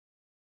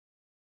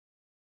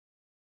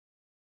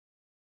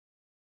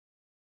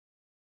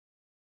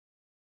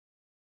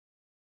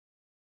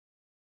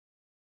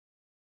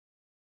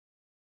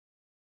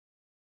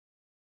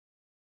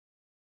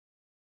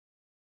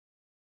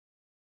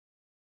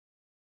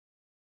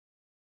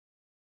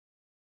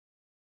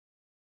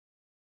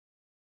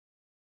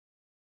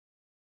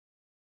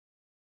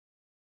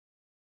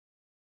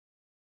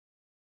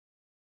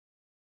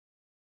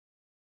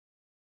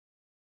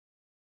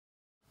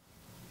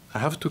I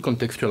have to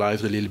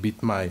contextualize a little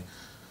bit my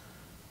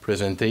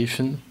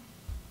presentation,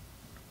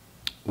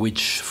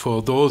 which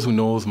for those who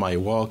knows my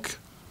work,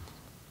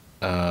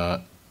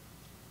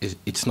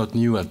 it's not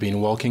new. I've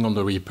been working on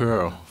the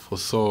Reaper for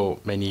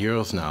so many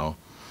years now.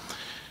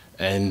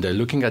 And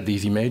looking at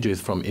these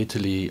images from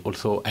Italy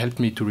also helped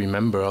me to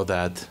remember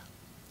that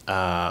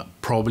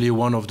probably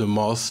one of the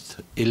most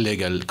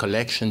illegal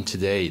collections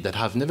today that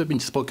have never been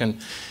spoken,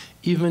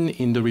 even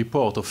in the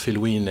report of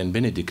Philwin and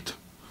Benedict,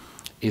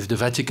 is the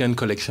Vatican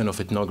collection of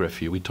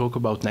ethnography. We talk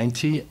about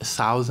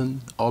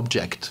 90,000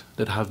 objects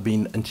that have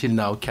been until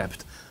now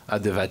kept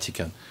at the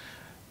Vatican.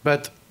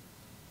 And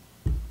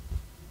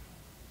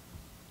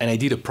I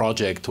did a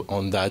project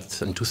on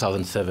that in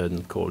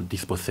 2007 called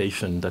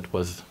Dispossession that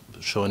was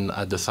shown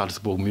at the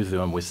Salzburg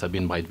Museum with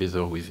Sabine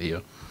Breitwieser, who is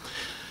here.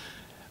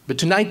 But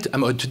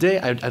today,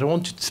 I don't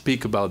want to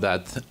speak about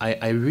that.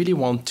 I really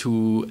want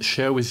to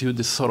share with you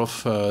this sort of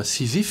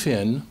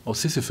Sisyphean or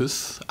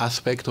Sisyphus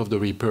aspect of the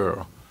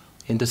Reaper,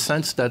 in the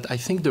sense that I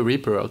think the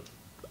Reaper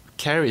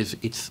carries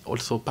its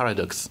also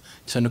paradox.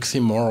 It's an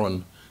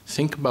oxymoron.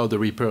 Think about the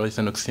Reaper as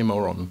an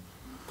oxymoron.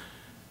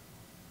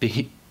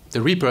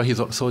 The Reaper is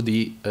also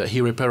the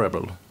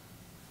irreparable.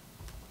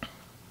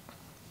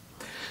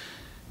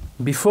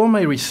 Before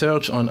my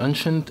research on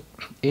ancient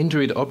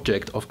injured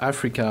objects of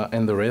Africa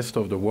and the rest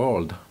of the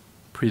world,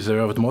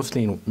 preserved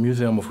mostly in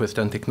Museum of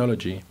Western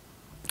Ethnology,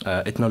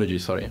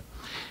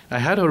 I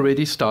had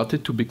already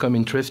started to become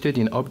interested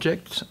in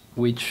objects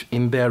which,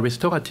 in their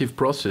restorative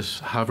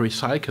process, have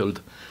recycled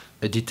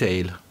a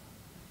detail,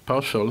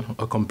 partial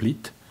or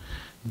complete,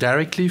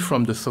 directly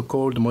from the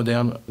so-called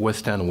modern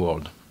Western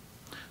world.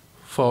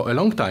 For a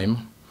long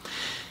time,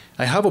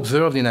 I have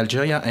observed in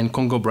Algeria and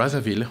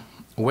Congo-Brazzaville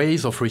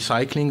ways of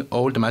recycling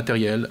old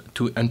material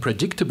to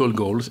unpredictable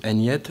goals,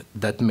 and yet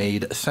that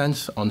made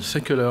sense on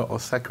secular or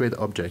sacred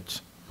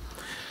objects.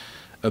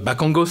 A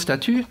Bakongo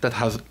statue that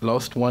has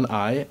lost one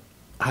eye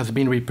has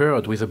been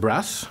repaired with a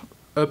brass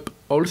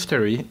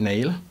upholstery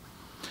nail.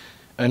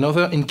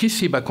 Another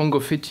Nkisi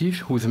Bakongo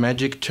fetish, whose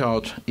magic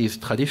charge is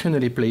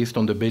traditionally placed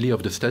on the belly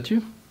of the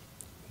statue,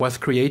 was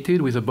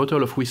created with a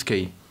bottle of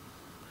whiskey.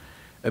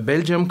 A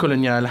Belgian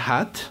colonial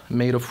hat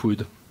made of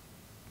wood,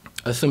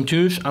 a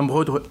sumptuous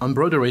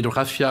embroidered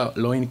raffia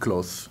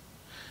loincloth,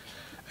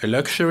 a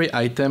luxury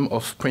item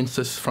of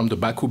princess from the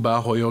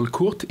Bakuba royal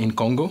court in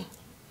Congo,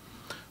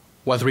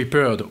 was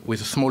repaired with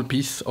a small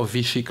piece of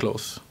Vichy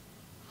cloth,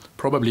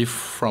 probably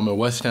from a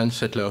Western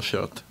settler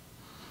shirt.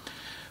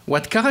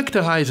 What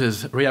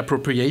characterizes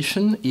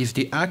reappropriation is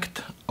the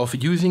act of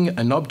using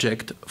an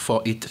object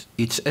for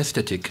its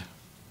aesthetic,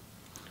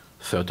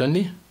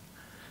 certainly,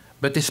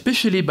 but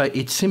especially by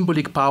its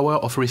symbolic power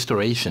of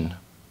restoration.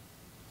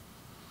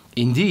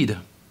 Indeed,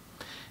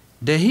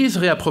 there is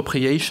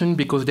reappropriation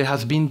because there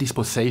has been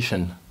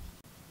dispossession.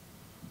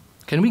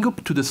 Can we go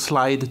to the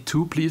slide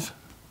 2, please?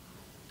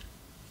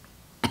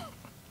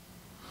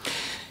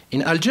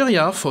 In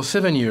Algeria, for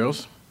 7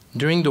 years,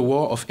 during the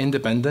War of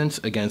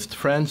Independence against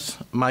France,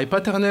 my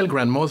paternal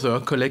grandmother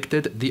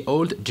collected the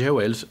old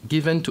jewels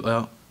given to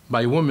her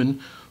by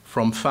women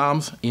from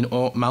farms in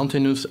our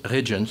mountainous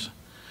regions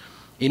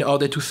in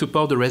order to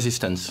support the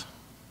resistance.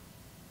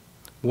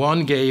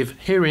 One gave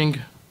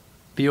earring,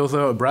 the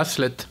other a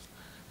bracelet,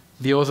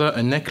 the other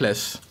a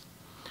necklace,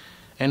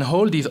 and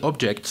all these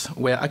objects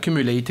were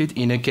accumulated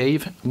in a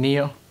cave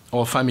near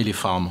our family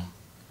farm,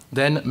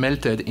 then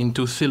melted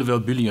into silver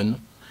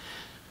bullion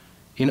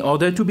in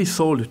order to be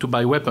sold to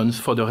buy weapons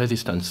for the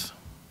resistance.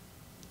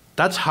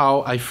 That's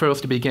how I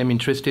first became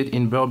interested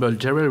in Berber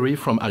jewelry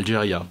from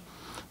Algeria.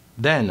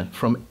 Then,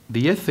 from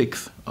the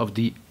ethics of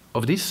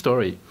this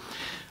story,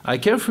 I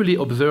carefully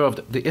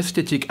observed the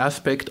aesthetic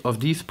aspect of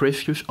these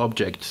precious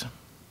objects.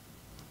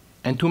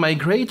 And to my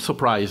great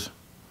surprise,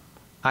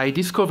 I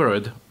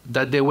discovered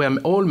that they were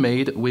all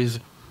made with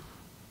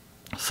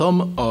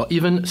some or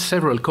even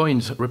several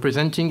coins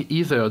representing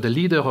either the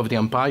leader of the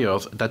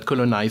empires that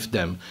colonized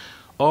them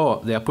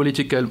or their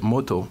political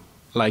motto,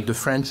 like the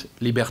French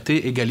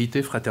Liberté,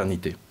 Égalité,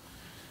 Fraternité.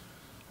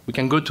 We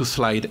can go to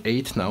slide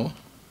 8 now.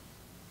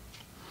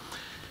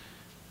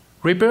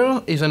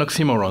 Repair is an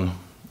oxymoron,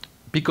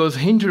 because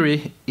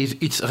injury is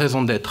its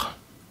raison d'être.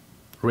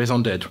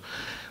 Raison d'être.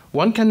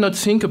 One cannot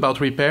think about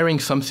repairing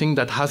something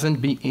that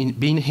hasn't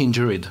been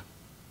injured.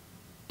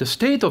 The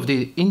state of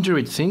the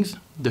injured things,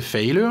 the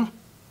failure,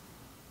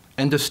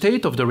 and the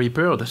state of the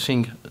repaired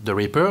thing, the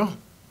repair,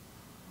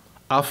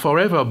 are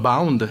forever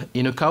bound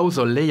in a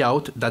causal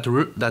layout that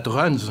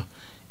runs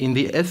in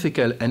the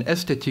ethical and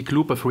aesthetic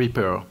loop of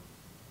repair.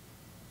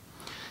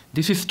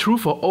 This is true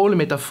for all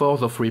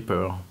metaphors of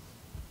repair: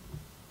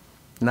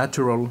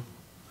 natural,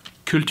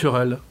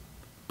 cultural,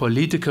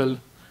 political,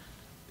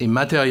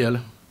 immaterial,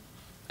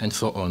 and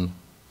so on.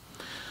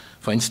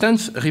 For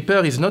instance,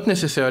 repair is not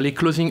necessarily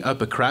closing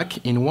up a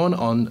crack in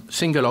one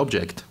single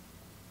object.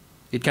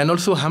 It can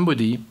also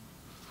embody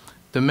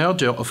the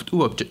merger of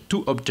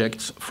two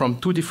objects from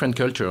two different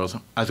cultures,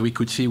 as we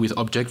could see with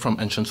objects from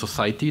ancient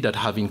society that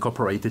have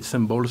incorporated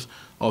symbols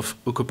of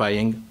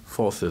occupying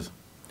forces.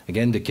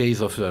 Again, the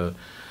case of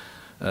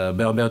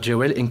Berber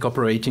jewel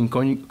incorporating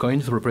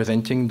coins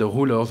representing the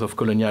rulers of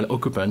colonial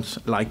occupants,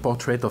 like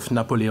portrait of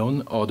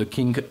Napoleon or the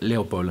King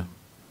Leopold.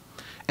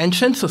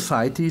 Ancient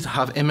societies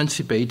have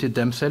emancipated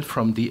themselves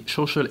from the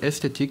social,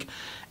 aesthetic,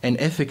 and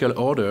ethical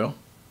order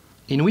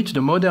in which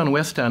the modern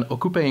Western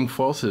occupying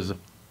forces,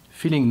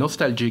 feeling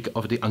nostalgic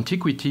of the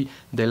antiquity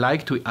they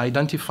like to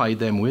identify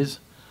them with,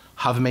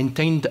 have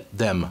maintained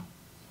them.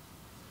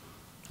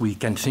 We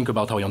can think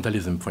about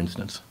Orientalism, for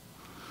instance.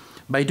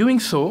 By doing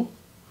so,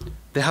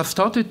 they have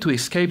started to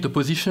escape the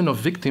position of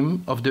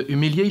victim of the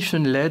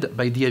humiliation led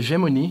by the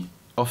hegemony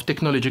of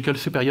technological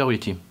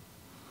superiority.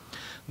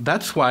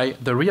 That's why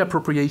the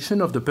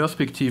reappropriation of the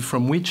perspective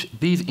from which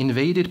these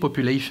invaded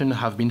populations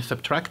have been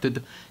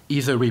subtracted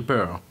is a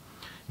repair,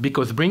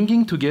 because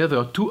bringing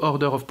together two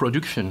orders of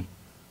production,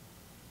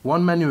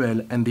 one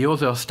manual and the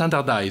other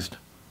standardized,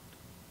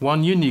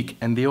 one unique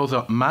and the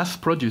other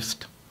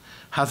mass-produced,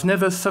 has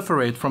never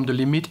suffered from the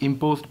limit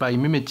imposed by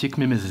mimetic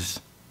mimesis.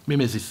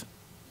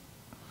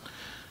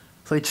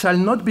 So it shall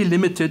not be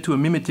limited to a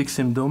mimetic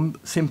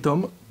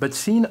symptom, but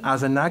seen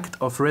as an act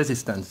of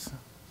resistance.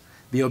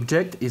 The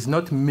object is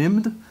not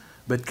mimed,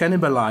 but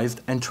cannibalized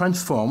and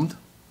transformed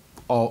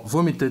or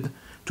vomited,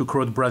 to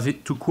quote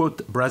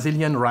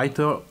Brazilian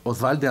writer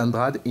Oswald de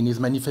Andrade in his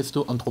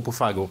Manifesto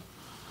Antropofago.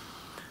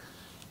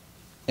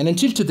 And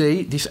until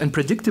today, this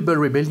unpredictable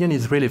rebellion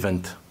is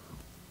relevant,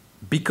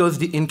 because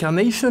the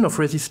incarnation of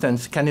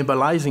resistance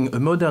cannibalizing a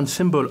modern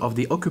symbol of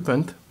the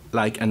occupant,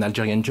 like an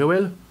Algerian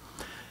jewel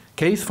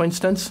case, for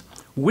instance,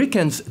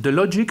 weakens the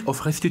logic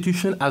of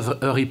restitution as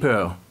a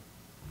repair.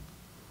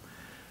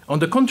 On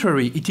the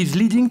contrary, it is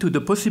leading to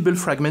the possible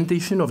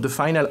fragmentation of the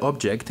final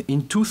object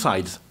in two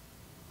sides.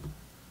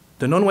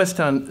 The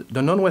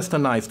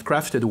non-Westernized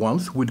crafted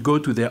ones would go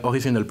to their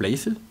original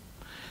places,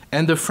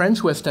 and the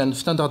French-Western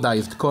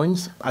standardized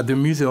coins at the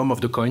Museum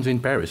of the Coins in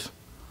Paris.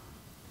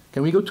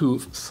 Can we go to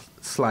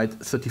slide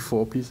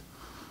 34, please?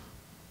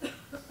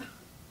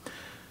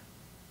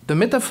 The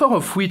metaphor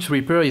of which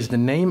repair is the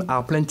name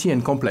are plenty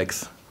and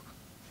complex.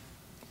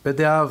 But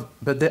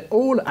they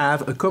all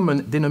have a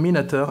common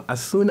denominator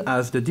as soon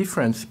as the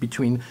difference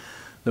between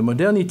the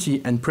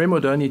modernity and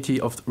pre-modernity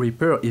of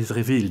repair is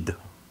revealed.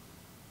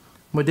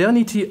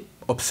 Modernity,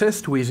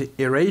 obsessed with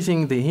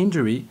erasing the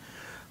injury,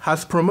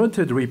 has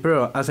promoted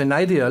repair as an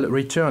ideal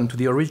return to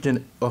the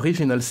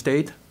original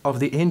state of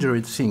the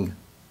injured thing.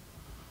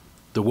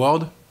 The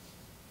word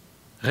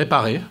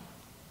réparer,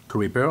 to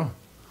repair,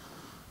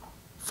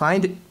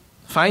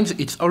 finds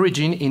its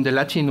origin in the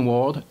Latin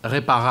word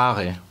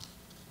reparare,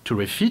 to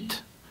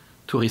refit,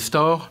 to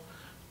restore,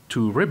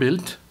 to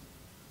rebuild,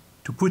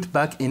 to put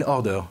back in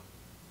order.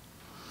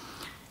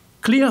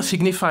 Clear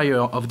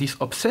signifier of this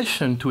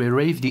obsession to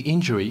erase the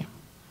injury,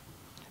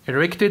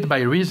 erected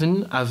by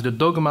reason as the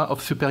dogma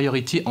of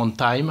superiority on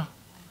time,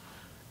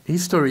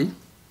 history,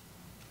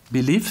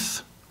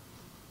 beliefs,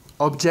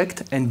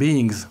 object and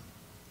beings,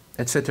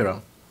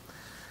 etc.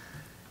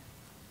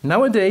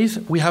 Nowadays,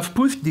 we have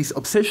pushed this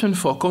obsession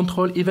for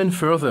control even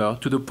further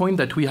to the point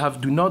that we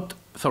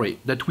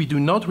do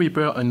not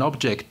repair an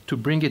object to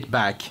bring it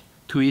back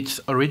to its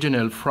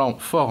original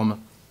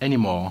form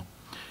anymore.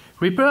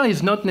 Repair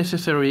is not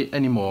necessary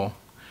anymore.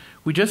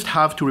 We just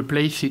have to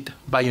replace it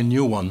by a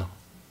new one.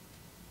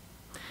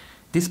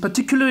 This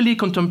particularly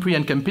contemporary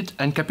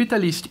and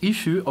capitalist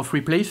issue of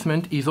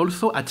replacement is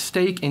also at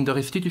stake in the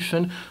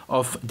restitution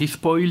of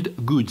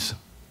despoiled goods.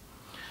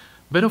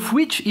 But of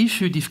which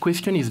issue this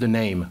question is the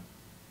name?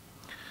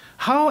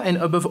 How, and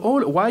above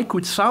all, why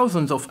could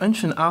thousands of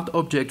ancient art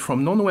objects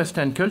from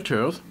non-Western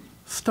cultures,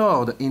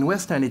 stored in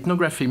Western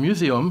ethnography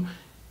museums,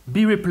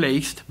 be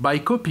replaced by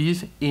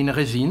copies in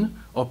resin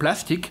or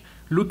plastic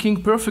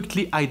looking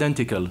perfectly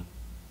identical,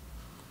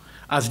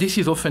 as this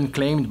is often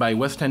claimed by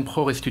Western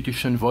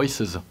pro-restitution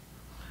voices,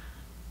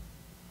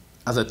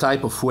 as a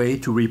type of way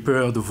to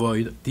repair the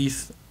void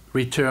this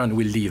return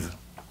will leave?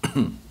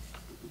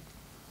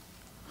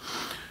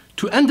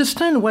 To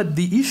understand what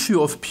the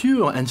issue of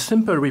pure and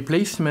simple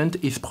replacement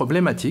is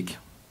problematic,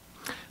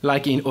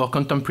 like in our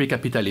contemporary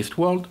capitalist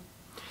world,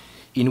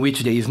 in which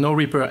there is no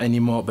repair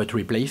anymore but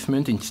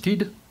replacement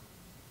instead,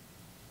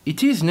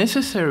 it is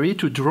necessary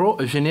to draw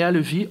a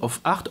genealogy of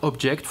art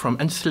objects from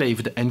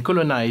enslaved and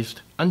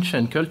colonized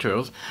ancient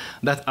cultures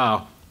that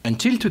are,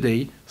 until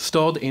today,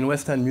 stored in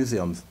Western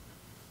museums.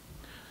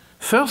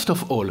 First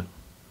of all,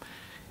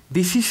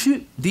 this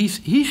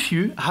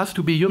issue has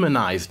to be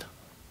humanized,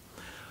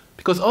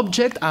 because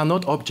objects are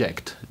not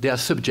objects, they are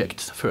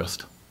subjects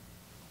first.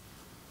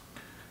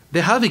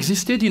 They have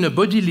existed in a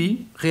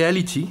bodily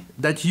reality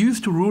that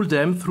used to rule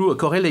them through a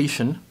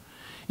correlation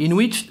in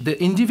which the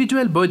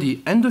individual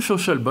body and the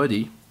social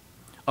body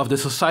of the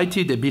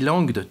society they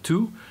belonged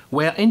to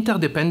were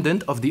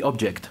interdependent of the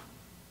object.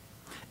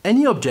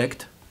 Any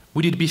object,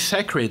 would it be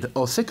sacred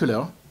or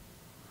secular,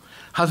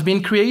 has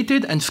been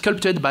created and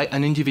sculpted by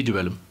an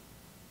individual.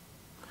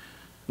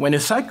 When a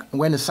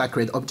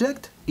sacred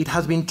object, it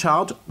has been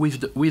charged with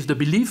the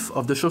belief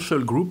of the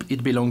social group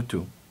it belonged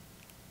to.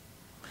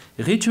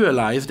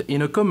 ritualized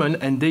in a common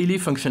and daily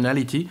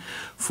functionality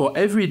for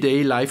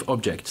everyday life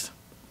objects,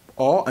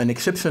 or an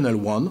exceptional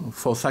one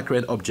for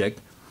sacred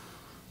objects.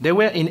 They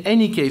were in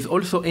any case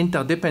also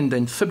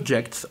interdependent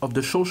subjects of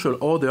the social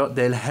order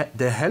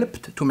they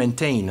helped to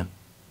maintain.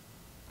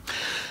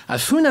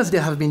 As soon as they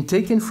have been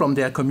taken from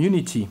their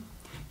community,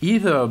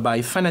 either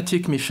by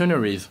fanatic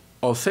missionaries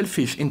or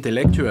selfish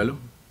intellectuals,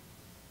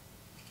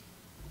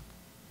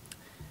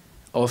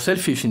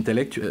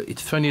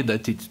 it's funny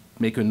that it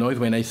makes a noise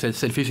when I said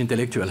selfish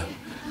intellectual.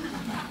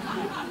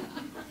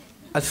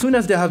 As soon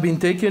as they have been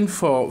taken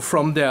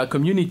from their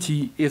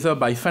community, either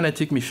by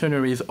fanatic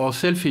missionaries or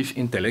selfish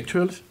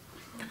intellectuals,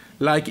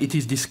 like it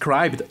is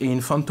described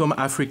in Phantom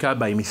Africa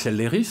by Michel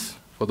Léris,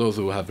 for those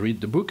who have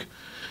read the book,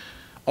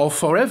 or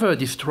forever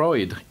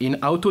destroyed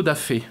in Auto da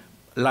Fe,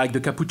 like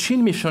the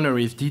Capuchin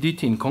missionaries did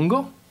it in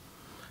Congo,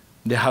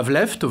 they have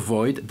left a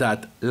void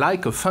that,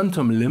 like a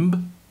phantom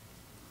limb,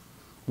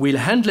 will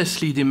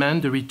endlessly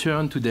demand the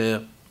return to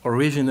their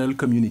original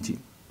community.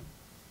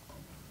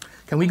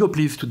 Can we go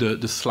please to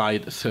the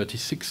slide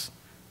 36,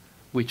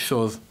 which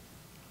shows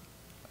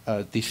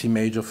this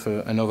image of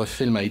another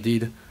film I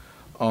did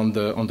on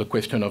the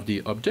question of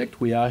the object.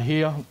 We are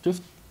here,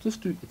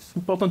 it's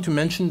important to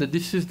mention that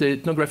this is the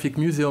ethnographic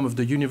museum of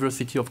the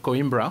University of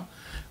Coimbra,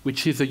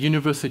 which is a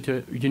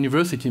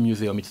university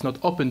museum. It's not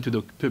open to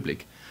the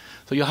public.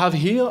 So you have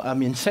here,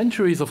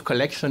 centuries of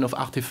collection of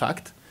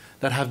artifacts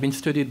that have been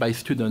studied by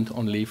students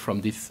only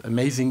from this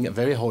amazing,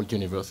 very old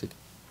university.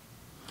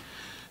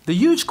 The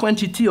huge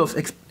quantity of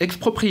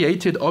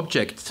expropriated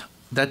objects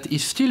that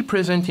is still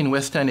present in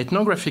Western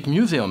ethnographic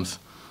museums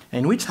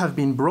and which have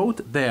been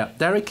brought there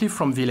directly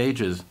from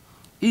villages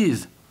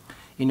is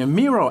in a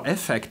mirror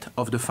effect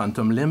of the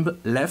phantom limb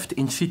left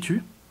in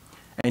situ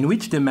and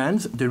which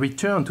demands the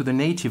return to the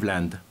native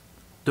land,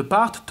 the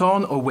part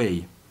torn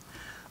away,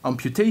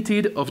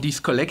 amputated of these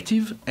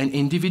collective and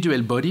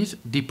individual bodies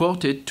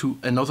deported to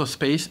another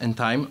space and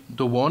time,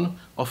 the one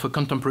of a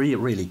contemporary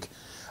relic.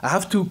 I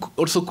have to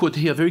also quote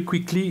here very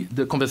quickly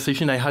the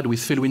conversation I had with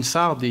Felwine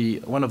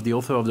Sarr, one of the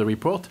authors of the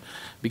report,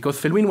 because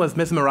Felwine was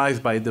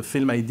mesmerized by the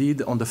film I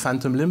did on the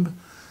phantom limb,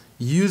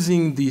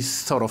 using this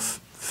sort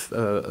of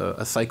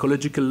a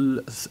psychological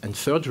and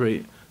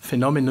surgery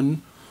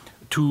phenomenon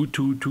to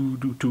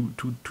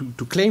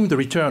claim the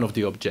return of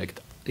the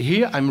object.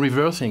 Here I'm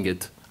reversing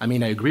it. I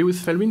mean, I agree with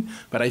Felwine,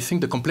 but I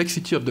think the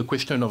complexity of the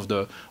question of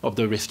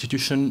the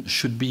restitution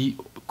should be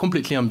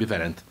completely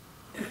ambivalent.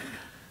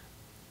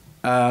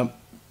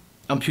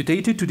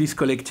 Amputated to this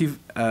collective,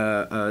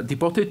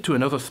 deported to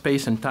another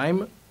space and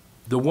time,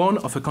 the one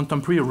of a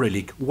contemporary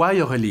relic. Why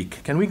a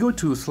relic? Can we go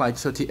to slide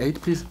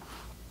 38, please?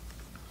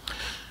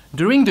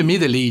 During the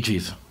Middle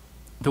Ages,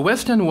 the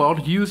Western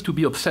world used to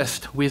be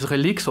obsessed with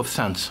relics of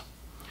saints,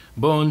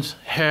 bones,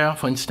 hair,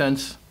 for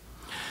instance.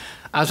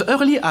 As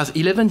early as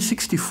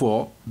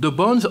 1164, the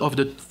bones of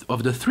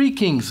the three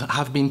kings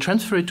have been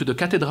transferred to the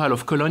Cathedral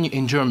of Cologne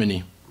in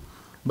Germany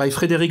by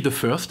Frederick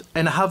I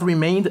and have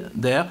remained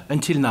there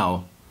until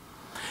now.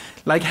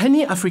 Like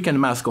any African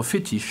mask or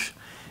fetish,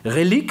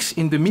 relics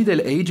in the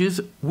Middle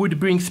Ages would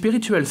bring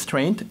spiritual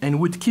strength and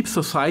would keep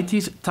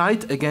societies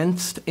tight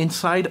against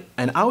inside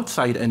and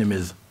outside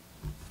enemies.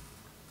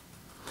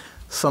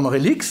 Some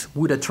relics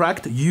would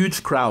attract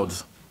huge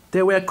crowds.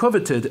 They were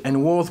coveted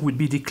and wars would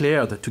be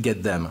declared to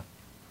get them.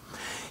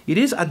 It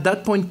is at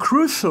that point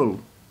crucial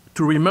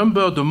to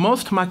remember the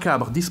most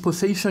macabre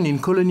dispossession in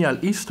colonial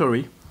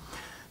history,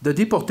 the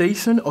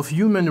deportation of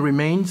human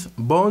remains,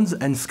 bones,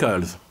 and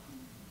skulls.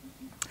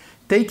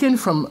 Taken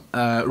from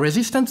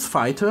resistance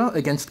fighters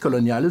against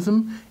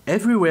colonialism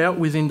everywhere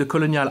within the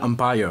colonial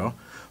empire,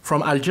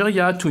 from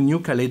Algeria to New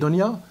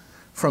Caledonia,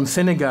 from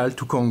Senegal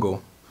to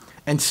Congo,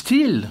 and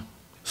still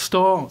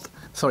stored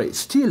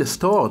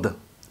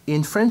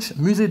in French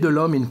Musée de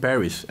l'Homme in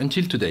Paris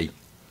until today.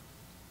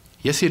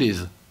 Yes, it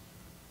is.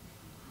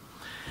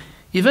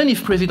 Even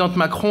if President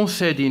Macron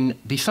said in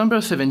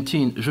December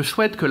 17, je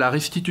souhaite que la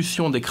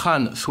restitution des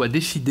crânes soit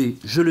décidée,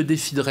 je le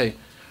déciderai,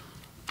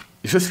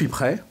 je suis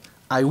prêt,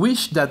 I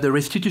wish that the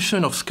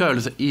restitution of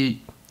skulls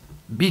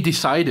be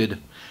decided,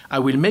 I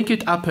will make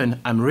it happen,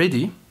 I'm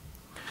ready,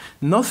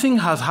 nothing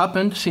has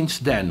happened since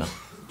then.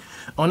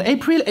 On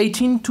April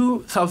 18,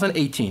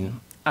 2018,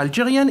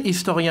 Algerian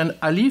historian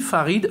Ali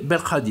Farid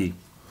Belkhadi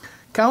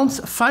counts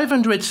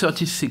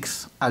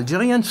 536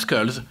 Algerian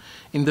skulls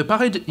in the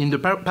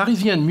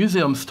Parisian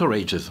museum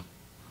storages.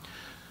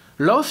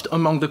 Lost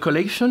among the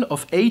collection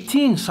of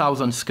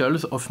 18,000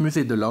 skulls of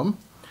Musée de l'Homme,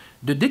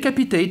 the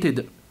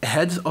decapitated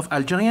heads of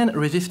Algerian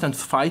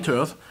resistance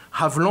fighters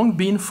have long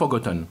been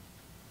forgotten.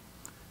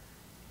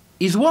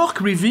 His work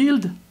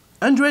revealed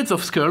hundreds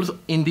of skulls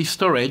in these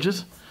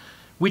storages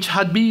which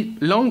had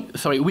belonged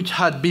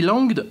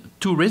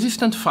to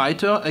resistance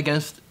fighters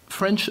against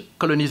French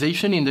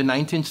colonization in the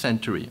 19th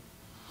century.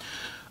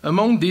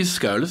 Among these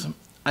skulls,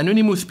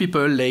 anonymous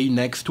people lay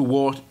next to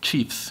war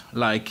chiefs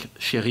like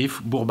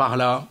Sheriff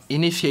Bourbarla,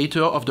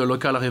 initiator of the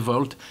local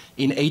revolt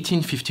in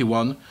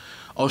 1851,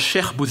 or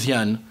Sheikh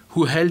Bouziane,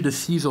 who held the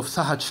siege of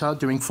Sahacha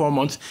during 4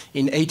 months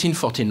in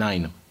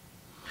 1849.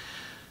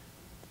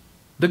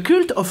 The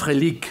cult of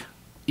relic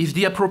is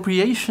the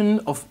appropriation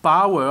of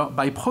power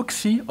by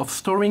proxy of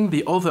storing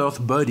the other's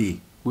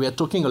body. We are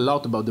talking a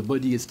lot about the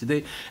body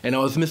yesterday, and I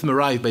was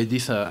mesmerized by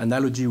this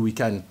analogy we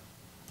can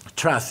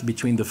trace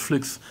between the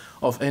flux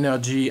of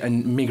energy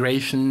and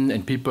migration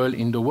and people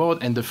in the world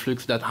and the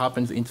flux that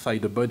happens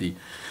inside the body.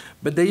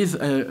 But there is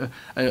a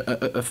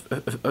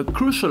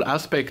crucial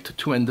aspect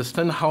to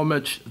understand how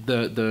much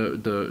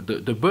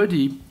the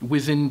body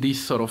within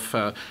this sort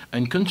of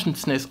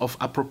unconsciousness of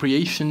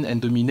appropriation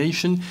and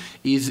domination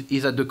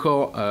is at the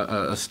core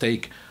a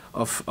stake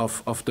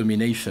of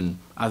domination,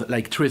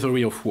 like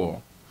treasury of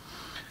war.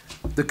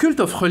 The cult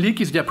of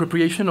relic is the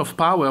appropriation of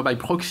power by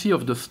proxy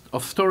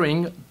of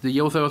storing the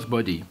other's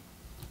body.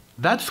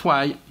 That's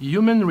why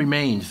human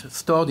remains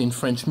stored in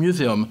French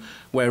museums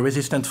were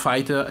resistant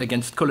fighters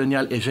against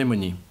colonial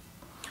hegemony.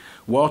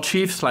 War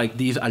chiefs like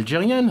these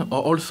Algerian,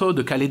 or also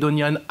the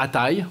Caledonian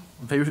Attia,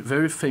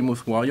 very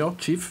famous warrior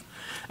chief,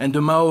 and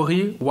the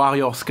Maori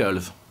warrior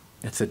skulls,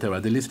 etc.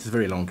 The list is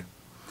very long.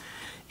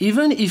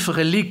 Even if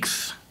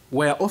relics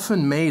were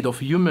often made of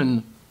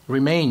human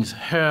remains,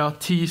 hair,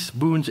 teeth,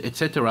 bones,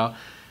 etc.,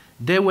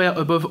 they were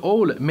above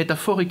all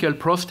metaphorical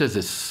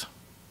prostheses.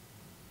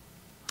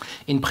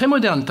 In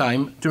pre-modern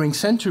time, during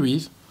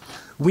centuries,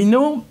 we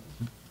know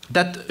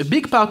that a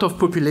big part of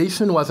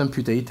population was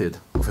amputated,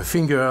 of a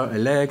finger, a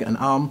leg, an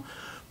arm.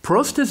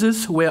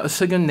 Prostheses were a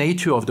second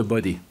nature of the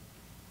body.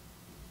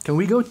 Can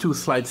we go to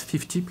slide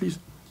 50, please?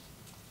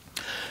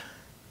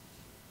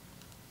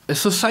 A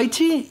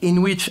society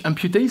in which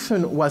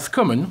amputation was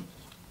common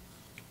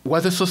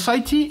was a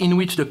society in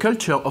which the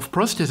culture of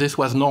prosthesis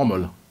was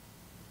normal.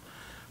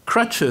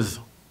 Crutches,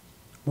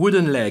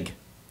 wooden leg,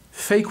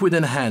 fake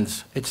wooden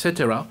hands,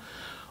 etc.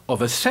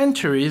 Over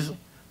centuries,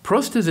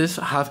 prostheses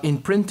have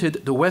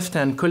imprinted the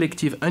Western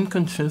collective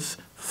unconscious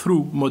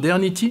through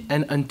modernity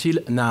and until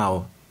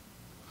now.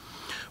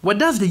 What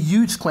does the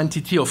huge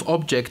quantity of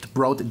objects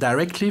brought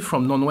directly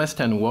from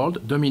non-Western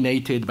world,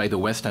 dominated by the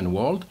Western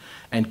world,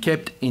 and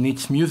kept in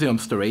its museum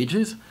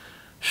storages,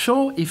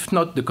 show if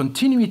not the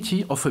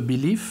continuity of a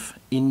belief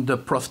in the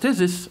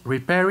prosthesis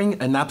repairing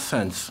an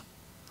absence,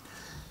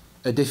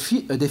 a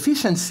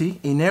deficiency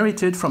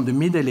inherited from the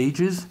Middle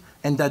Ages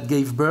and that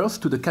gave birth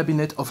to the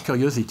cabinet of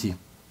curiosity.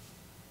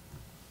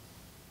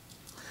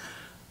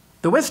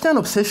 The Western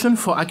obsession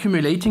for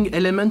accumulating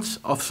elements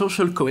of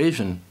social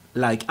cohesion,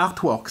 like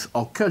artworks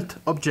or cult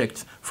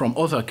objects from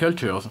other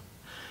cultures,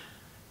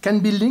 can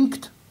be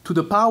linked to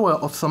the power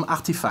of some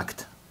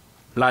artifact,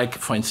 like,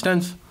 for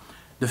instance,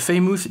 the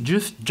famous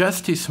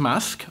justice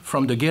mask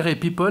from the Gere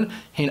people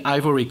in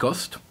Ivory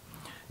Coast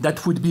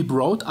that would be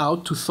brought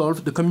out to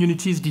solve the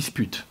community's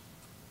dispute.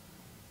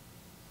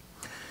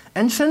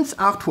 Ancient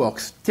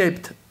artworks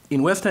kept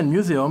in Western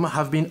museums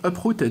have been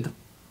uprooted,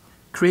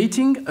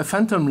 creating a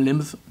phantom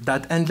limbs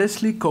that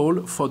endlessly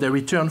call for their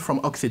return from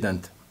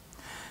Occident.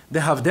 They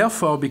have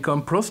therefore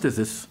become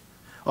prostheses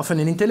of an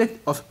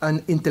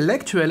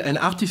intellectual and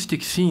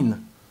artistic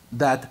scene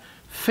that,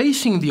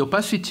 facing the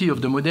opacity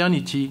of the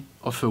modernity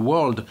of a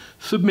world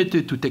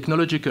submitted to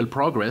technological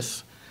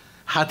progress,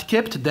 had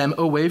kept them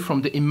away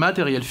from the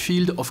immaterial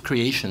field of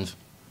creations.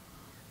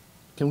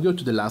 Can we go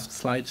to the last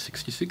slide,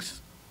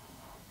 66?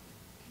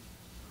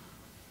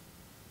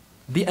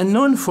 The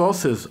unknown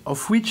forces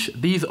of which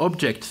these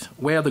objects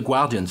were the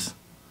guardians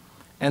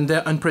and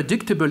their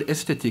unpredictable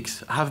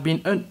aesthetics have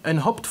been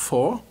unhoped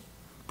for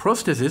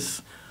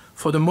prostheses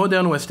for the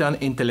modern Western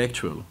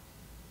intellectual.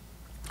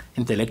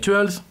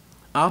 Intellectuals,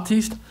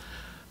 artists,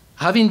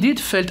 have indeed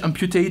felt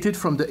amputated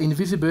from the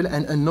invisible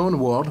and unknown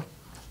world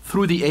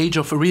through the age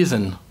of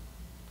reason,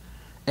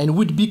 and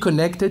would be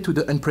connected to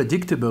the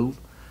unpredictable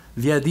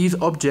via these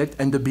objects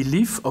and the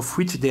belief of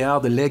which they are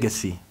the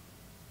legacy.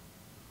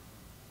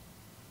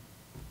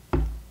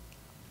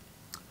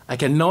 I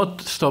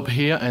cannot stop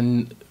here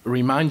and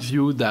remind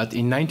you that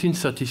in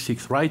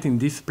 1936, right in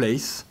this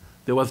place,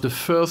 there was the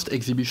first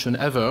exhibition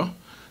ever,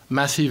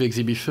 massive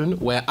exhibition,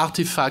 where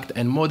artifact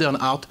and modern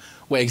art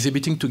were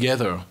exhibiting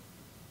together,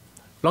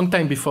 long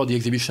time before the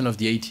exhibition of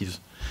the 80s.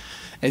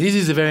 And this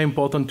is very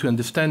important to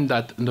understand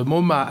that the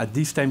MoMA at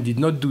this time did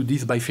not do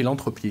this by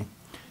philanthropy.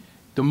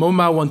 The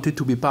MoMA wanted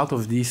to be part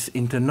of this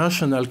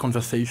international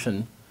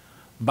conversation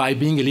by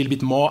being a little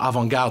bit more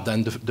avant-garde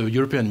than the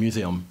European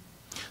Museum.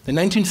 The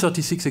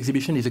 1936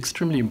 exhibition is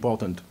extremely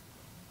important.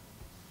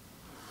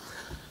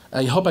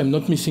 I hope I'm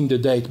not missing the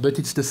date, but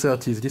it's the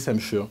 30s, this I'm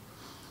sure.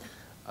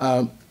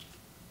 The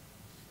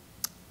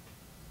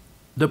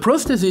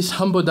prostheses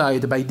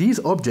embodied by these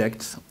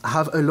objects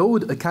have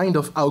allowed a kind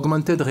of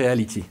augmented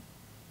reality.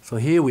 So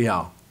here we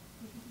are.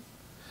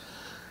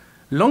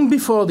 Long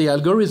before the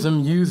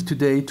algorithm used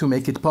today to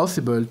make it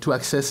possible to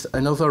access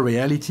another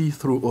reality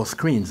through our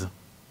screens.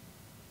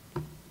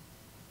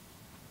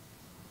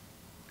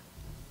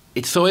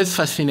 It's always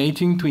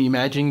fascinating to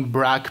imagine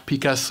Braque,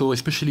 Picasso,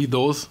 especially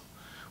those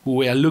who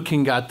were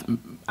looking at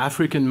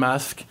African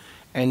masks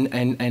and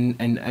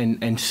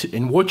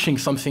watching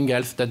something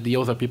else that the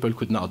other people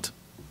could not.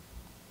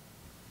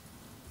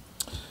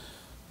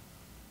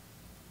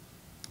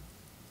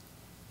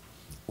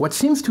 What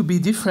seems to be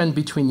different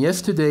between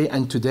yesterday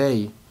and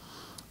today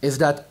is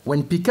that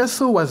when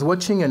Picasso was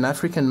watching an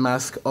African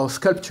mask or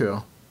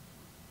sculpture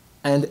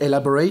and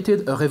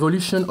elaborated a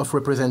revolution of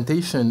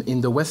representation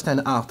in the Western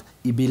art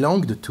he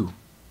belonged to,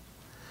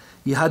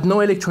 he had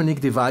no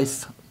electronic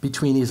device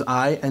between his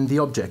eye and the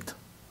object,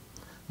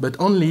 but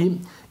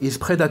only his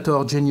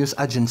predator genius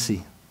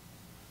agency.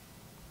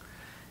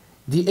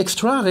 The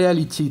extra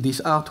reality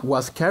this art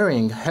was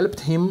carrying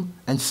helped him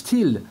and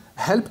still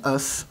help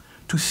us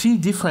to see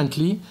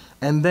differently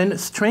and then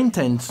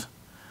strengthens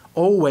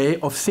our way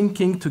of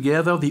thinking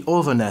together the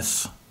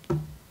otherness,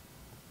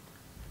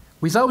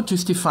 without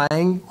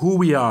justifying who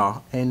we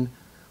are and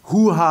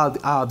who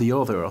are the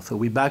other. So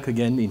we're back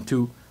again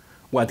into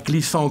what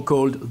Glissant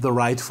called the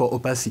right for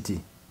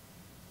opacity.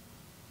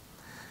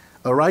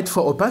 A right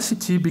for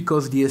opacity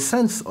because the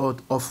essence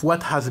of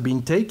what has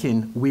been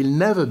taken will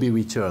never be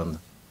returned.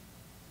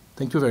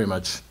 Thank you very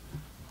much.